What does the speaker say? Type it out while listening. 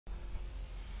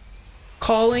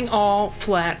Calling all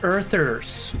flat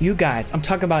earthers. You guys, I'm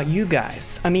talking about you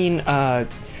guys. I mean,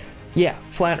 yeah,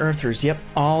 flat earthers. Yep,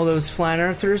 all those flat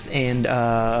earthers and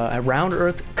round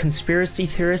earth conspiracy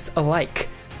theorists alike.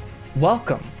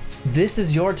 Welcome. This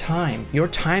is your time. Your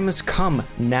time has come.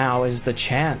 Now is the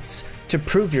chance to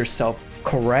prove yourself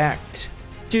correct.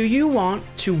 Do you want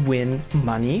to win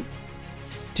money?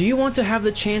 Do you want to have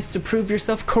the chance to prove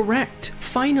yourself correct?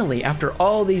 Finally, after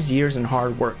all these years and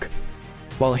hard work.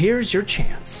 Well, here's your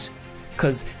chance.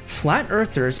 Because flat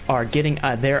earthers are getting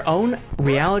their own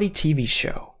reality TV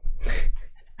show.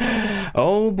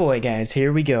 Oh boy, guys,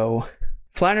 here we go.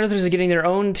 Flat earthers are getting their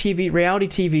own reality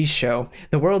TV show.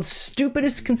 The world's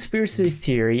stupidest conspiracy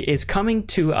theory is coming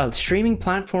to a streaming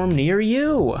platform near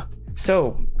you.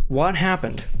 So, what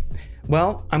happened?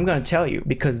 Well, I'm gonna tell you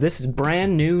because this is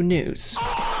brand new news.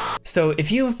 So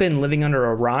if you've been living under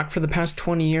a rock for the past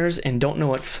 20 years and don't know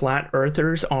what flat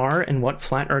earthers are and what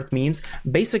flat earth means,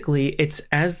 basically it's,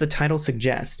 as the title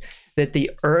suggests, that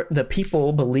the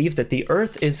people believe that the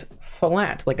earth is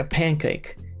flat like a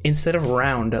pancake instead of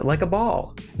round like a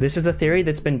ball. This is a theory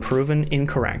that's been proven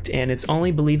incorrect, and it's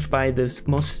only believed by the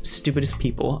most stupidest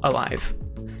people alive.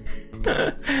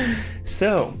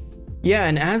 So yeah,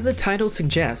 and as the title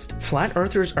suggests, flat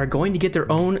earthers are going to get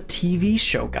their own TV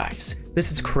show, guys.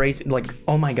 This is crazy. Like,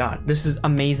 oh my god, this is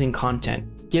amazing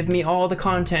content. Give me all the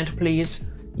content, please.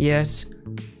 Yes.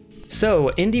 So,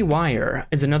 IndieWire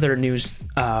is another news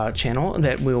channel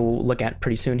that we'll look at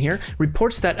pretty soon here,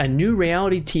 reports that a new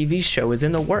reality TV show is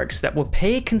in the works that will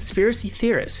pay conspiracy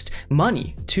theorists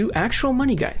money, actual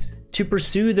money, guys, to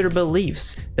pursue their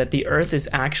beliefs that the earth is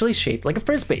actually shaped like a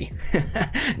frisbee,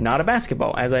 not a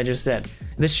basketball, as I just said.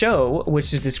 The show,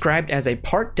 which is described as a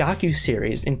part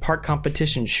docuseries and part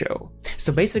competition show.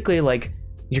 So basically, like,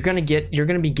 you're gonna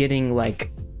be getting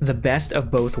like the best of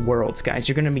both worlds, guys.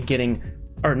 You're gonna be getting,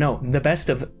 or no, the best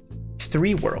of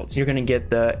three worlds. You're gonna get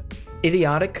the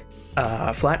idiotic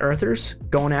flat earthers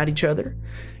going at each other.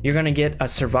 You're gonna get a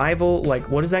survival, like,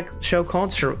 what is that show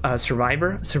called?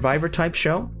 Survivor type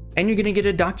show. And you're gonna get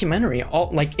a documentary, all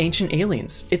like Ancient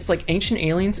Aliens. It's like Ancient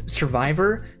Aliens,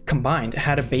 Survivor combined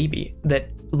had a baby that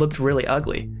looked really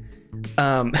ugly.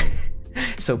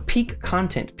 So peak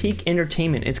content, peak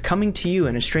entertainment is coming to you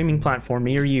in a streaming platform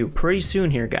near you pretty soon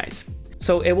here, guys.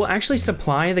 So it will actually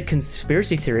supply the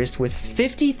conspiracy theorists with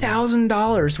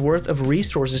 $50,000 worth of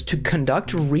resources to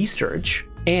conduct research.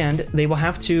 And they will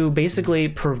have to basically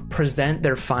present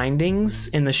their findings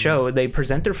in the show. They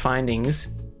present their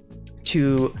findings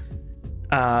to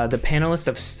the panelists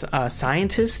of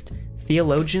scientists,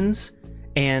 theologians,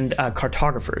 and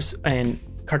cartographers. And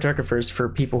cartographers, for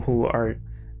people who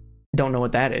don't know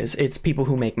what that is, it's people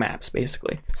who make maps,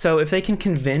 basically. So if they can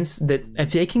convince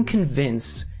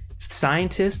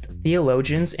scientists,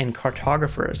 theologians, and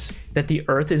cartographers that the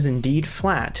earth is indeed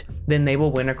flat, then they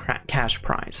will win a cash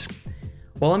prize.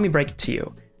 Well, let me break it to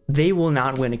you. They will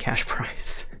not win a cash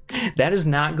prize. That is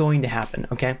not going to happen,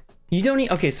 okay? You don't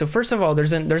need, okay, so first of all,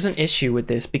 there's an issue with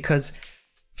this because,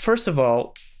 first of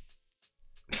all,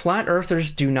 flat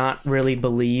earthers do not really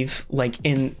believe like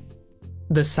in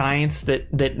the science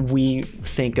that we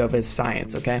think of as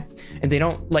science, okay? And they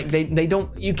don't like they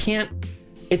don't, you can't,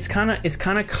 it's kind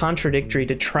of contradictory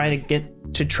to try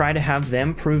to have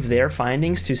them prove their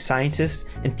findings to scientists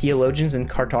and theologians and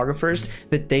cartographers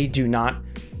that they do not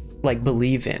like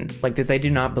believe in, like that they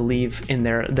do not believe in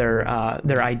their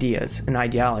ideas and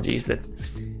ideologies, that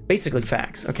basically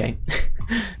facts, okay?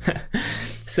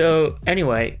 So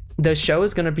anyway, the show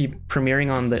is going to be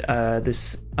premiering on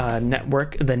this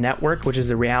network, The Network, which is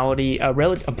a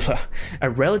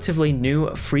relatively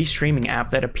new free streaming app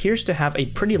that appears to have a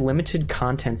pretty limited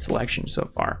content selection so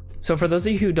far. So for those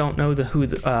of you who don't know who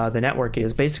the network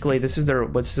is, basically this is their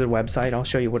website. I'll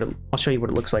show you what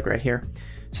it looks like right here.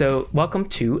 So welcome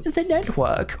to The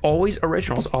Network. Always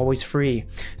originals, always free.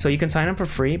 So you can sign up for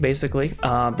free, basically.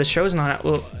 The show's not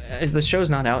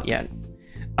out yet.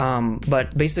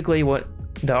 But basically what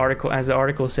the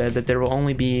article said, that there will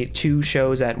only be 2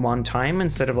 shows at one time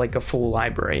instead of like a full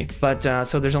library. But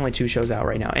so there's only 2 shows out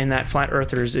right now, and that Flat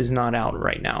Earthers is not out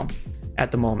right now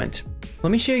at the moment.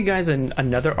 Let me show you guys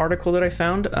another article that I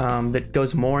found that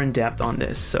goes more in depth on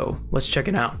this. So let's check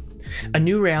it out. A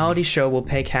new reality show will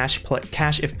pay cash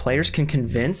if players can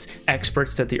convince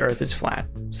experts that the earth is flat.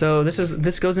 So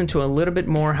this goes into a little bit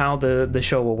more how the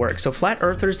show will work. So Flat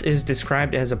Earthers is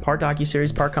described as a part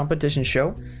docuseries, part competition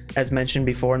show, as mentioned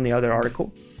before in the other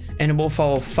article. And it will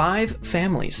follow 5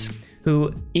 families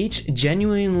who each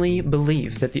genuinely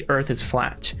believe that the Earth is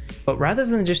flat. But rather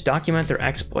than just document their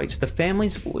exploits, the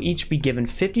families will each be given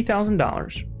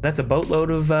 $50,000. That's a boatload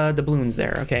of doubloons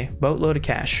there, okay? Boatload of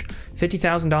cash.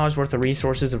 $50,000 worth of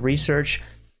resources of research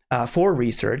for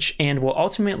research, and will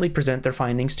ultimately present their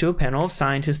findings to a panel of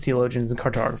scientists, theologians, and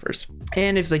cartographers.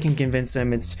 And if they can convince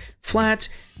them it's flat,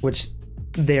 which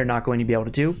they're not going to be able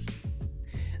to do,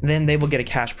 then they will get a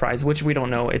cash prize, which we don't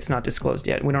know. It's not disclosed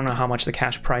yet. We don't know how much the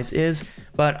cash prize is,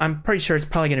 but I'm pretty sure it's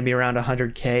probably going to be around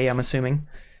 100K, I'm assuming.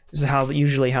 This is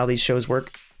usually how these shows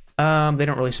work. They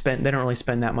don't really spend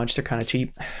that much. They're kind of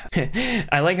cheap.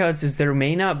 I like how it says there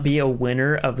may not be a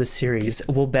winner of the series.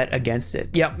 We'll bet against it.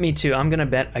 Yep, me too. I'm gonna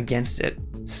bet against it.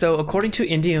 So according to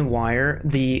Indian Wire,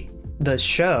 the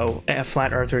show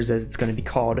Flat Earthers, as it's going to be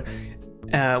called,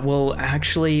 will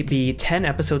actually be 10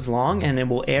 episodes long, and it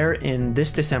will air in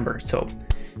this December. So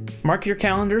mark your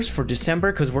calendars for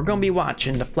December, because we're gonna be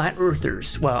watching the Flat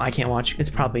Earthers. Well, I can't watch. It's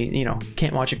probably, you know,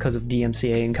 can't watch it because of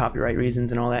DMCA and copyright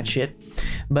reasons and all that shit.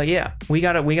 But yeah, we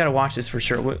gotta watch this for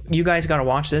sure. You guys gotta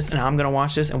watch this, and I'm gonna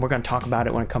watch this, and we're gonna talk about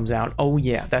it when it comes out. Oh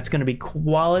yeah, that's gonna be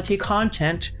quality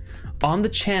content on the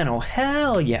channel.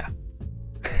 Hell yeah.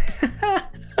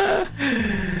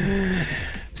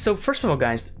 So first of all,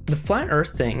 guys, the Flat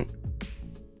Earth thing.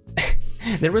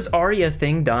 There was already a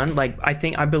thing done, like I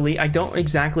don't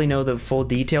exactly know the full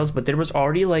details, but there was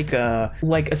already like a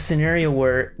scenario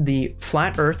where the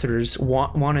Flat Earthers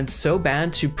wanted so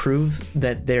bad to prove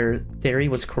that their theory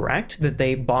was correct that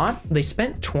they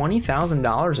spent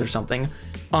 $20,000 or something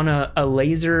on a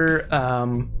laser,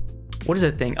 what is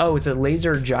that thing? Oh, it's a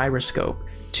laser gyroscope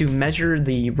to measure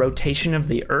the rotation of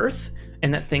the Earth,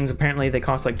 and that thing's apparently, they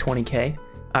cost like 20K.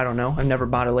 I don't know. I've never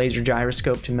bought a laser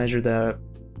gyroscope to measure the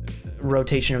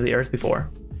rotation of the Earth before,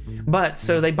 but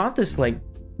so they bought this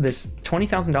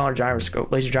 $20,000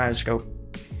 gyroscope, laser gyroscope,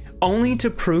 only to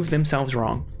prove themselves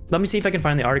wrong. Let me see if I can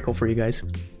find the article for you guys.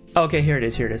 Okay, here it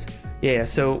is. Yeah,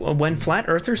 so when Flat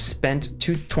Earthers spent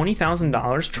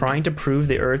 $20,000 trying to prove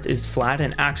the Earth is flat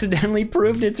and accidentally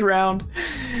proved it's round.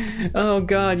 Oh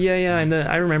god, yeah, and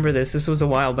I remember this. This was a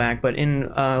while back, but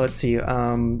in let's see.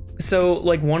 So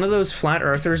like one of those Flat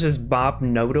Earthers is Bob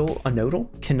Knodel,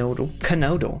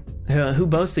 who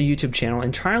boasts a YouTube channel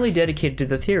entirely dedicated to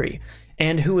the theory,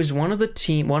 and who is one of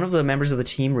the members of the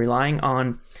team relying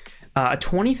on a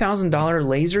 $20,000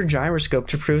 laser gyroscope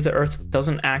to prove the Earth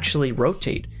doesn't actually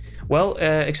rotate. Well,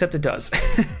 except it does.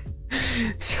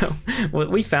 So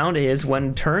what we found is when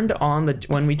we turned on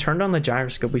the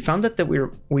gyroscope, we found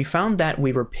that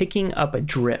we were picking up a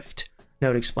drift.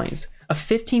 Note explains a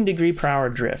 15-degree-per-hour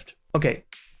drift. Okay.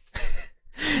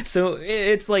 So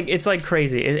it's like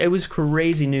crazy. It was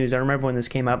crazy news. I remember when this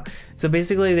came up. So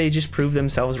basically they just proved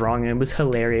themselves wrong, and it was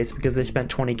hilarious because they spent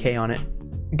 20K on it.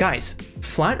 Guys,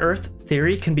 Flat Earth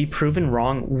theory can be proven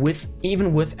wrong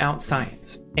even without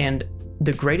science. And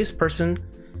the greatest person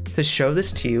to show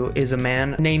this to you is a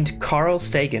man named Carl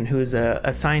Sagan, who is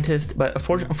a scientist, but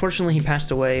unfortunately he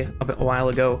passed away a while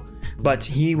ago. But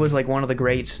he was like one of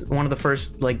the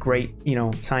first like great, you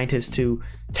know, scientists to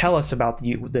tell us about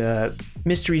the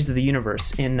mysteries of the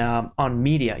universe on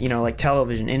media, you know, like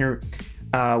television, interviews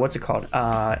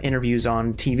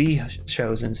on TV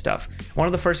shows and stuff. One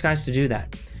of the first guys to do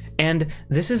that. And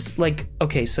this is like,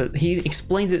 okay, so he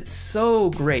explains it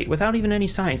so great without even any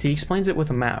science. He explains it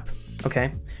with a map,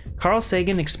 okay? Carl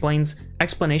Sagan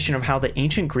explanation of how the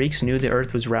ancient Greeks knew the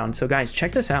Earth was round. So guys,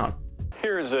 check this out.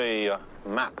 Here's a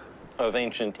map of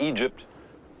ancient Egypt.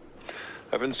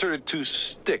 I've inserted 2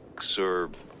 sticks or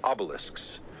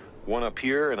obelisks, one up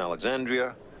here in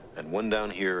Alexandria and one down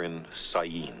here in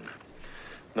Syene.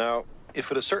 Now,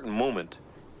 if at a certain moment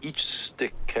each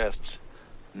stick casts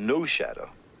no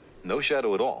shadow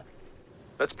at all,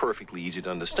 that's perfectly easy to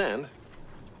understand,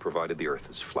 provided the Earth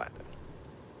is flat.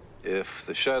 If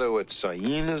the shadow at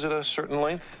Syene is at a certain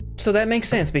length. So that makes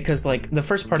sense, because like the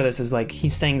first part of this is like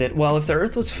he's saying that, well, if the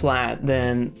Earth was flat,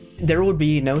 then there would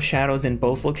be no shadows in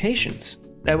both locations.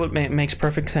 That would makes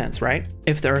perfect sense, right?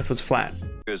 If the Earth was flat.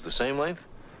 Is the same length?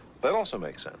 That also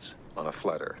makes sense on a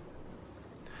flat Earth.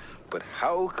 But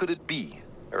how could it be,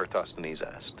 Eratosthenes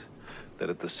asked, that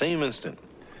at the same instant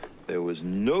there was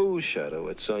no shadow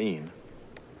at Syene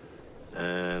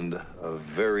and a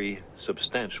very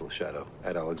substantial shadow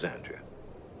at Alexandria?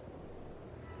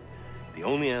 The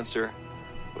only answer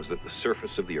was that the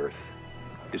surface of the Earth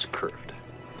is curved.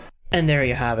 And there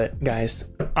you have it, guys.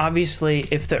 Obviously,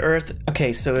 if the Earth...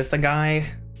 Okay, so if the guy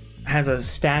has a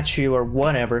statue or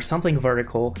whatever, something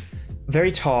vertical,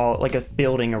 very tall, like a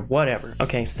building or whatever.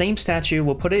 Okay, same statue,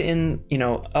 we'll put it in, you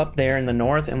know, up there in the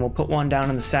north, and we'll put one down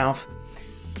in the south.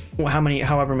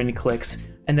 However many clicks.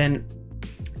 and then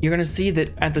you're gonna see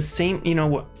that at the same, you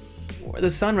know, the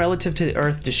sun relative to the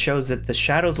Earth just shows that the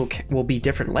shadows will be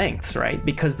different lengths, right?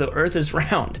 Because the Earth is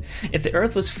round. If the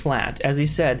Earth was flat, as he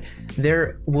said,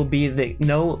 there will be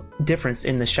no difference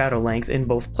in the shadow length in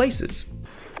both places.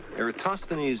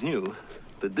 Eratosthenes knew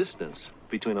the distance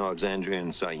between Alexandria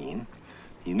and Syene.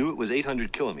 He knew it was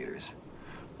 800 kilometers.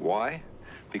 Why?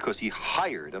 Because he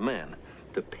hired a man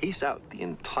to pace out the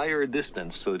entire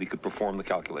distance so that he could perform the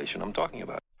calculation I'm talking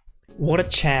about. What a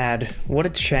Chad. What a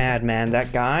Chad, man.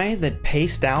 That guy that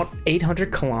paced out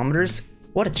 800 kilometers.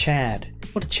 What a Chad.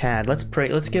 What a Chad. Let's pray.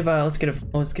 Let's give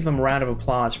him a round of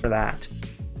applause for that.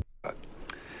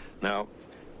 Now,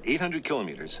 800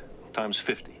 kilometers times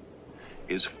 50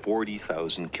 is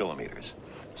 40,000 kilometers.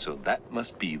 So that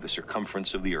must be the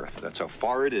circumference of the Earth. That's how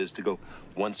far it is to go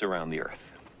once around the Earth.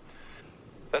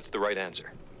 That's the right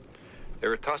answer.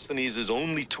 Eratosthenes'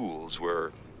 only tools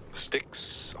were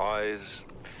sticks, eyes,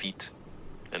 feet,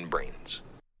 and brains.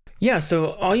 Yeah,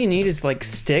 so all you need is like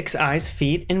sticks, eyes,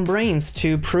 feet, and brains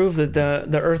to prove that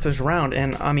the Earth is round.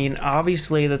 And I mean,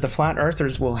 obviously that the flat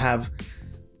earthers will have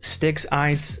sticks,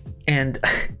 eyes, and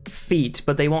feet,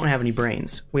 but they won't have any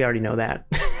brains. We already know that.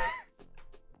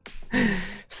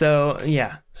 So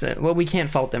yeah, well, we can't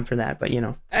fault them for that, but you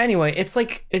know. Anyway,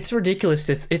 it's ridiculous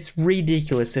to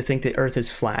think the Earth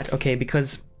is flat, okay?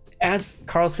 Because as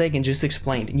Carl Sagan just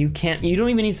explained, you don't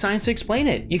even need science to explain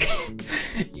it.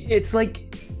 It's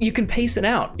like you can pace it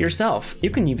out yourself. You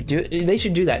can even do it. They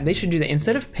should do that.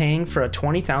 Instead of paying for a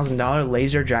 $20,000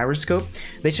 laser gyroscope,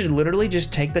 they should literally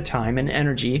just take the time and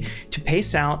energy to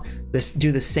pace out this,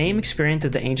 do the same experiment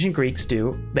that the ancient Greeks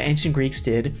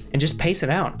did, and just pace it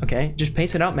out, okay? Just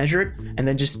pace it out, measure it, and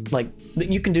then just like,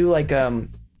 you can do like,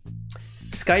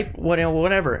 Skype,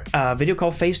 whatever, video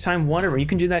call, FaceTime, whatever. You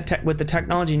can do that with the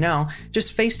technology now.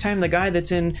 Just FaceTime the guy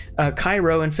that's in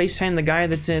Cairo and FaceTime the guy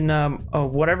that's in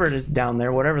whatever it is down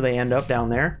there, whatever they end up down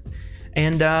there.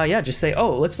 And yeah, just say,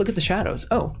 oh, let's look at the shadows.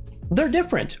 Oh, they're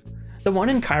different. The one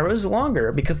in Cairo is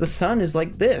longer because the sun is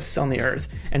like this on the Earth,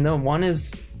 and the one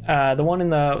in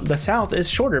the south is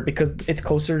shorter because it's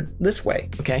closer this way.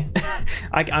 Okay,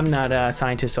 I'm not a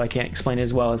scientist, so I can't explain it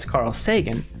as well as Carl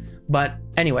Sagan. But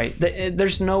anyway,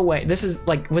 there's no way. This is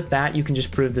like, with that, you can just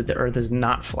prove that the Earth is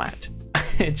not flat.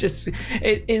 It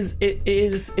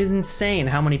is insane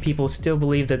how many people still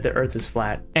believe that the Earth is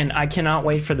flat. And I cannot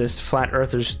wait for this Flat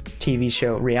Earthers TV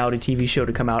show, reality TV show,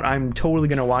 to come out. I'm totally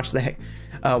gonna watch the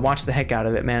heck out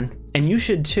of it, man. And you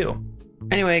should too.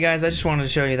 Anyway, guys, I just wanted to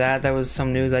show you that. That was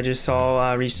some news I just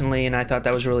saw recently, and I thought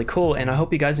that was really cool. And I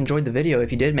hope you guys enjoyed the video.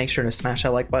 If you did, make sure to smash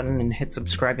that like button and hit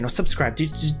subscribe. You know, subscribe. Do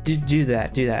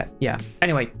that. Yeah.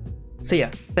 Anyway, see ya.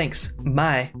 Thanks.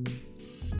 Bye.